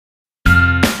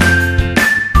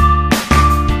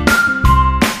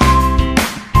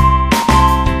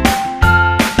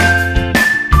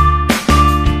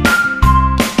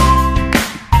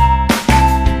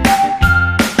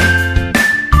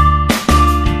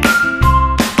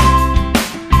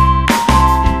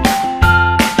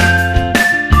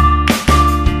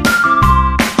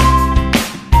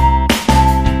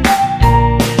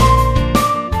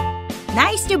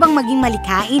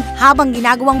malikhain habang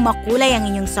ginagawang makulay ang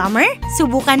inyong summer?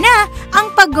 Subukan na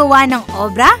ang paggawa ng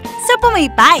obra sa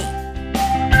pamaypay.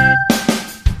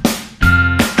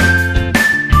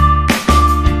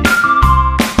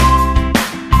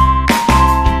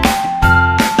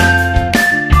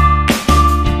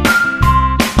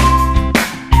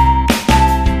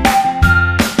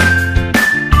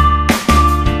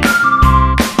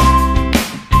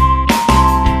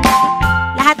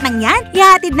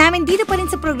 Ihatid namin dito pa rin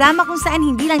sa programa kung saan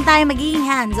hindi lang tayo magiging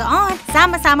hands-on,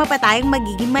 sama-sama pa tayong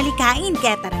magiging malikain.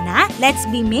 Kaya tara na, let's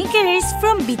be makers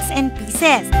from bits and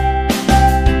pieces.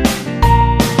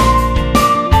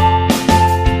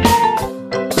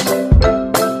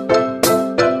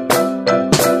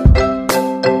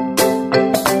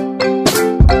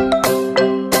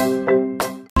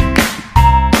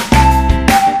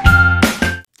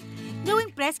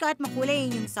 Presko at makulay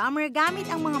yung summer gamit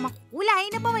ang mga makukulay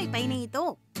na pamaypay na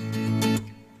ito.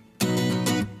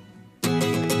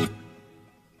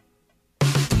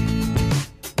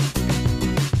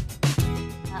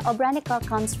 Obranico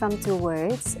comes from two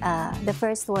words. The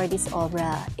first word is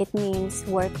obra. It means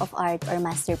work of art or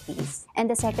masterpiece. And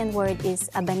the second word is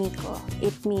abanico.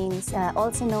 It means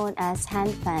also known as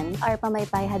hand fan. Our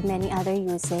pamaypay had many other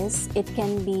uses. It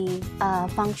can be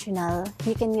functional.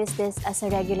 You can use this as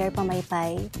a regular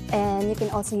pamaypay. And you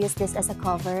can also use this as a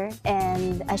cover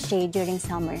and a shade during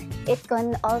summer. It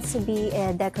can also be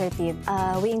decorative.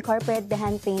 We incorporate the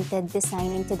hand-painted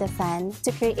design into the fan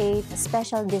to create a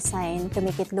special design to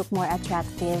make it look more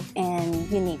attractive and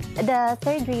unique. The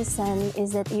third reason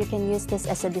is that you can use this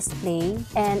as a display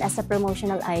and as a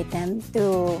promotional item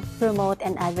to promote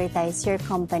and advertise your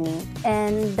company.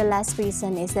 And the last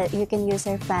reason is that you can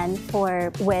use our fan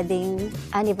for wedding,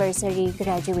 anniversary,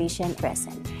 graduation,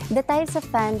 present. The types of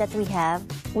fan that we have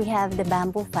the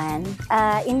bamboo fan.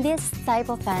 In this type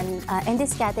of fan, in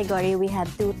this category, we have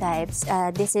two types.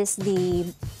 This is the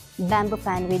bamboo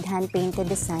fan with hand-painted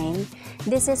design.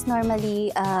 This is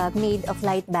normally made of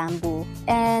light bamboo.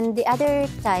 And the other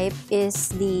type is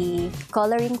the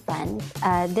coloring fan.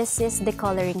 This is the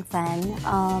coloring fan.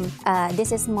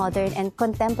 This is modern and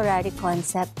contemporary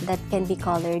concept that can be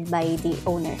colored by the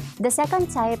owner. The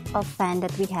second type of fan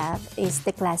that we have is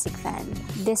the classic fan.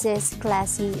 This is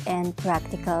classy and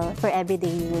practical for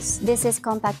everyday use. This is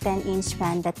compact 10-inch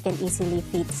fan that can easily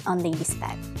fit on ladies'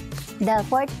 bag. The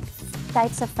fourth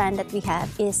types of fan that we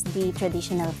have is the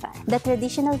traditional fan. The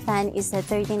traditional fan is a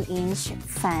 13-inch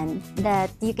fan that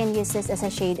you can use this as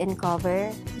a shade and cover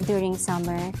during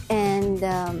summer. And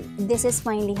this is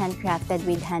finely handcrafted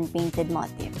with hand-painted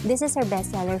motif. This is our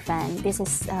bestseller fan. This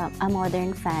is a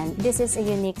modern fan. This is a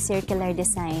unique circular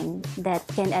design that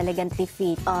can elegantly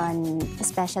fit on a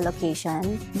special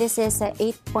occasion. This is a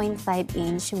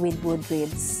 8.5-inch with wood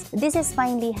ribs. This is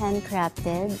finely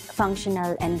handcrafted,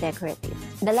 functional, and decorative.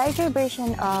 The larger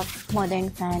version of modern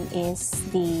fan is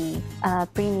the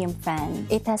premium fan.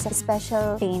 It has a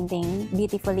special painting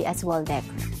beautifully as wall decor.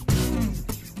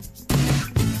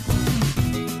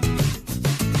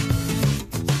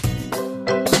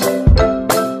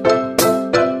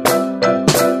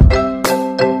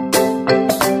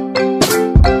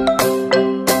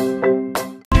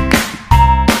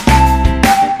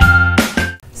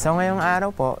 So ngayong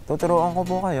araw po, tuturuan ko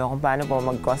po kayo kung paano po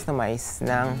mag-customize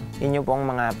ng inyo pong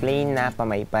mga plain na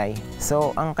pamaypay.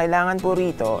 So ang kailangan po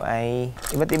rito ay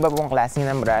iba't iba pong klase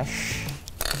ng brush.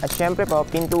 At syempre po,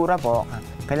 pintura po.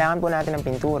 Kailangan po natin ng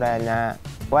pintura na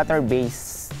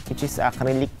water-based, which is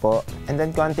acrylic po. And then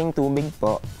konting tubig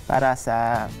po para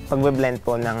sa pagbe-blend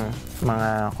po ng mga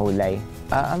kulay.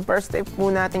 Ang first step po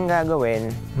natin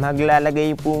gagawin,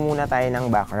 maglalagay po muna tayo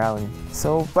ng background.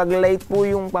 So, pag light po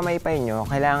yung pamaypay nyo,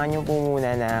 kailangan nyo po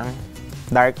muna ng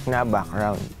dark na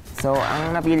background. So,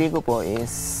 ang napili ko po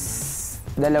is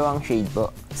dalawang shade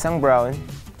po. Isang brown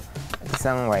at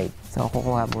isang white. So,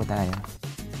 kukuha po tayo.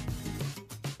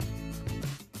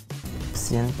 Tapos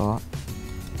yan po.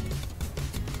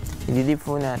 I-dip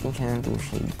po natin siya ng 2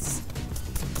 shades.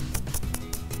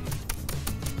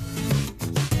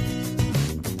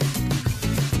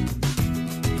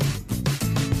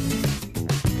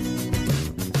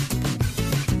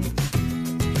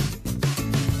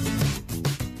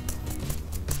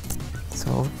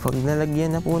 So, pag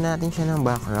nalagyan na po natin siya ng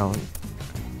background,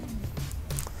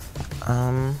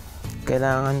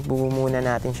 kailangan po muna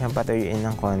natin siyang patuyuin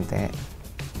ng konti.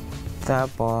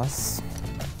 Tapos,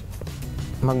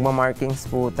 magma-markings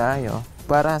po tayo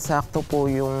para sakto po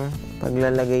yung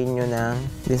paglalagay nyo ng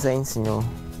designs nyo.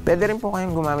 Pwede rin po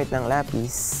kayong gumamit ng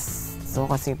lapis. So,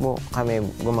 kasi po kami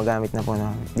gumagamit na po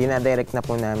dinadirect na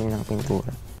po namin ng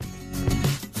pintura.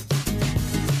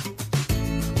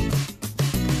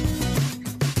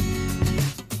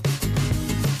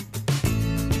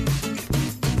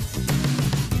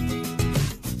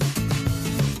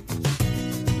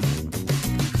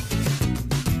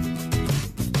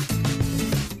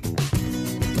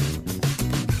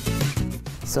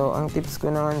 So, ang tips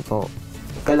ko naman po,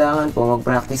 kailangan po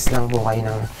mag-practice lang po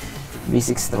kayo ng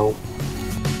basic stroke.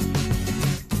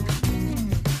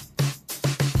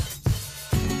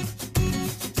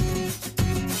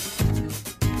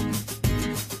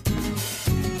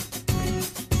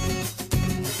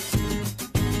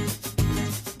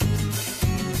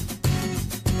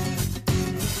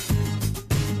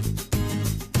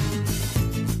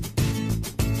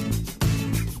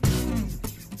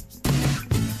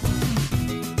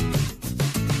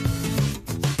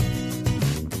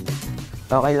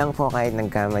 Okay lang po kahit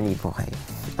nagkamali po kayo.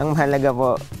 Ang mahalaga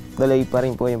po, tuloy pa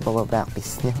rin po yung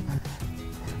pag-practice nyo.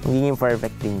 Magiging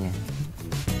perfect din yan.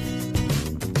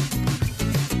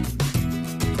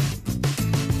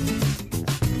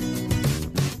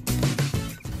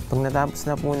 Pag natapos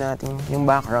na po natin yung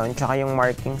background tsaka yung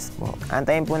markings po,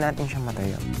 antayin po natin siya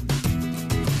matuyo.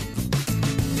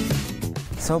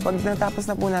 So, pag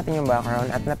natapos na po natin yung background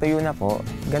at natuyo na po,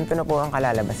 ganito na po ang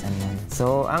kalalabasan nun.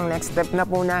 So, ang next step na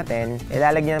po natin,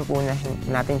 ilalagyan po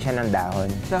natin siya ng dahon.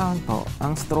 Dahon po,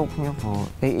 ang stroke nyo po,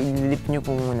 i-lip nyo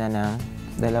po muna ng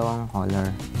dalawang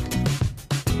color.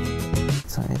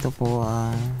 So, ito po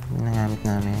ang ginagamit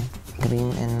namin. Green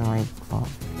and white po.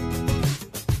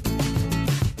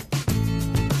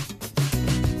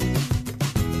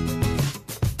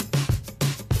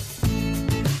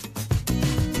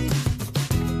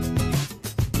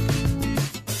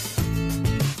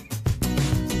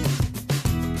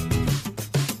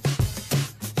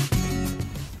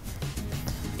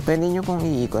 Pwede nyo pong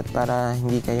iikot para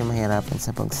hindi kayo mahirapan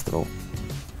sa pag-stroke.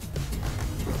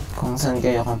 Kung saan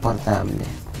kayo komportable.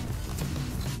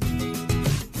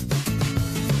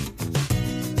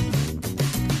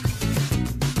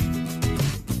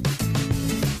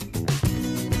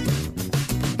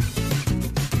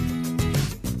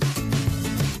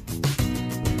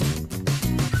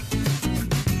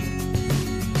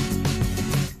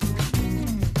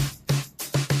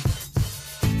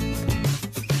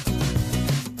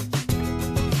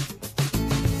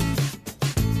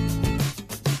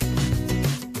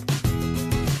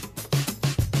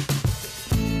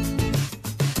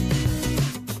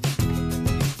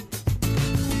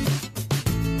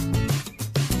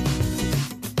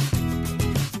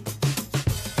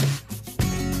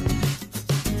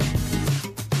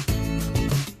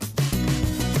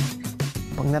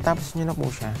 Pag natapos nyo na po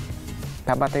siya,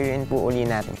 papatuyuin po uli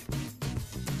natin.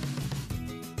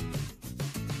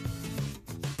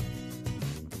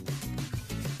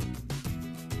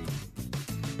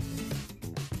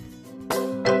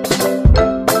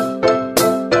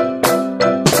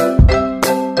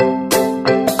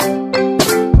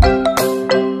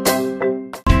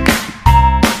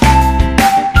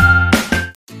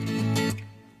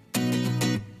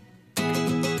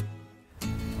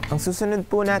 Ang susunod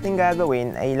po natin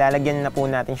gagawin ay lalagyan na po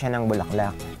natin siya ng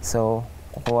bulaklak. So,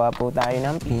 kukuha po tayo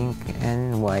ng pink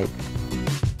and white.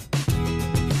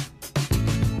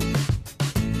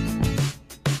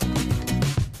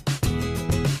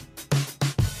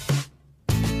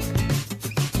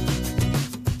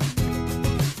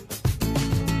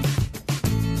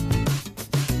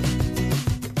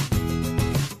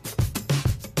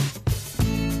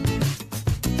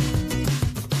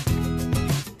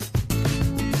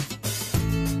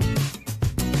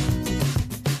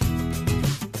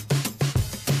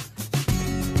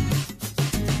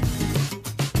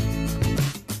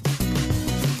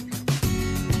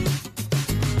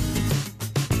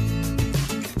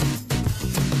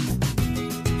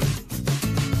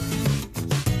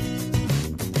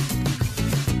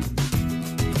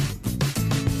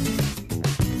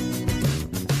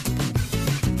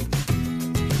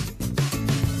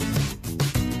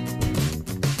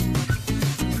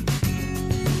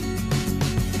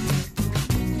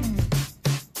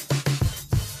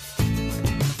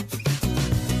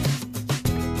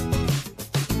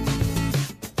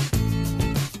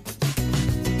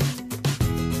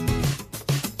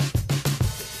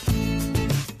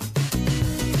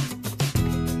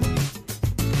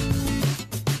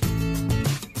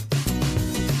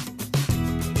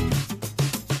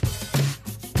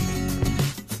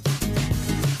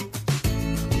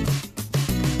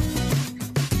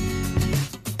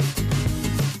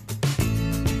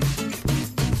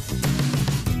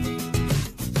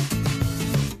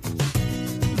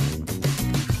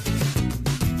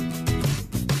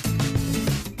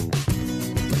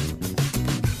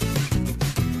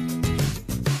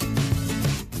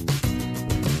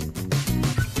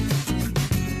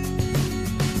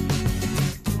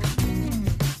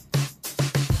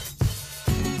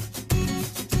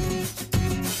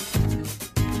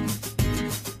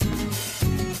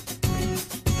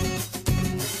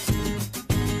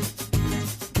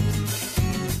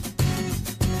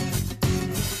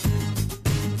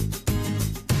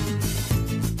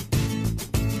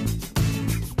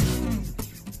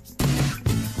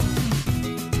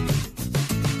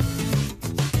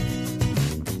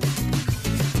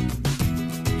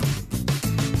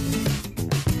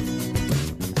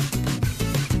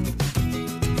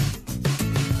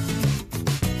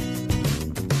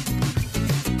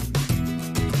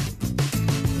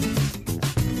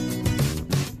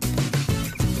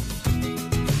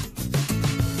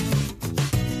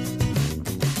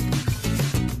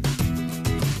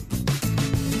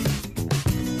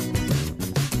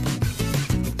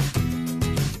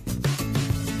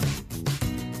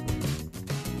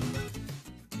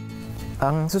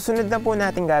 Ang susunod na po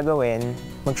natin gagawin,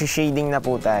 mag-shading na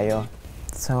po tayo.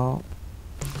 So,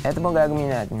 eto po gagawin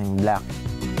natin ng black.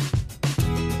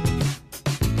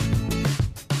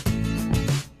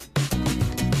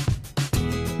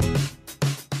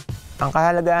 Ang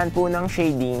kahalagahan po ng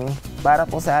shading para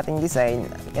po sa ating design,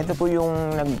 ito po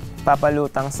yung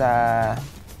nagpapalutang sa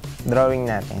drawing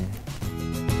natin.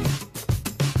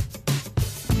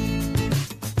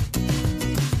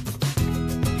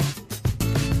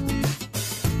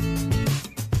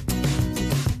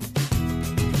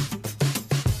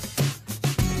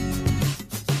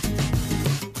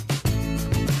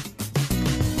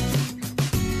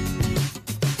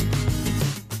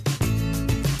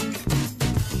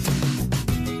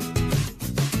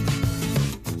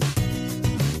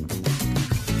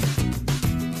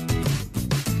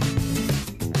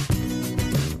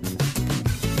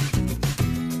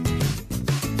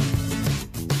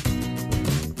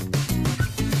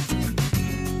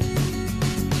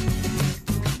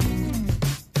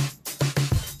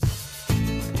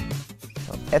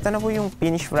 Ito na po yung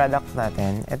finished product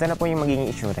natin. Ito na po yung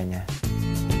magiging itsura niya.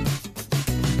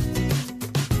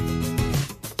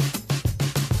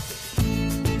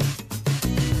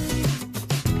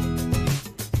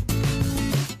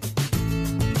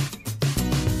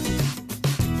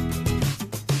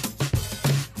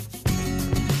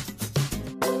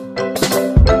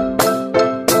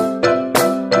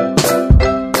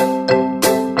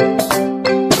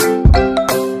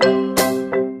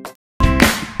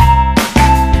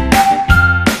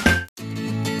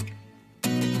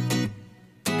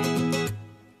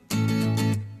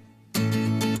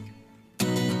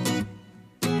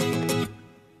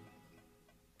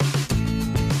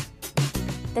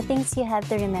 The things you have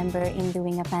to remember in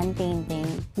doing a fan painting,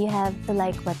 you have to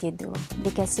like what you do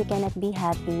because you cannot be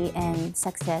happy and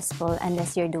successful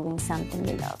unless you're doing something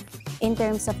you love. In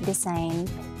terms of design,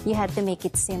 you have to make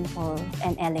it simple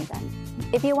and elegant.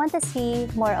 If you want to see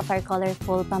more of our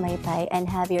colorful pamaypay and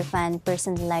have your fan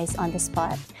personalized on the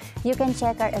spot, you can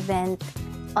check our event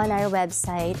on our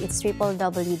website. It's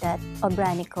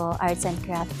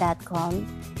www.obranicoartsandcraft.com.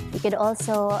 You could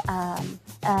also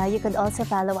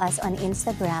follow us on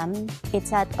Instagram.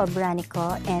 It's at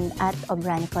Obranico and at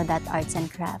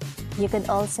obranico.artsandcraft. You could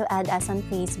also add us on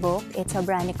Facebook. It's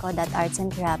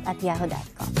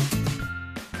obranico.artsandcraft@yahoo.com.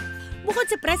 Bukod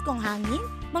sa preskong hangin,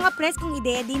 mga preskong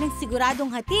ideya din ang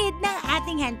siguradong hatid ng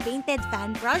ating hand-painted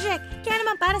fan project. Kaya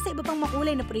naman para sa iba pang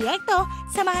makulay na proyekto,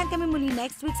 samahan kami muli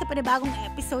next week sa panibagong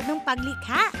episode ng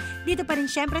Paglikha. Dito pa rin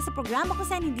syempre sa programa kung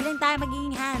saan hindi lang tayo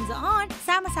magiging hands-on,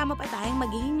 sama-sama pa tayong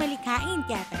magiging malikhain.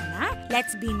 Kaya tara na,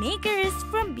 let's be makers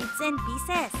from bits and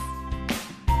pieces!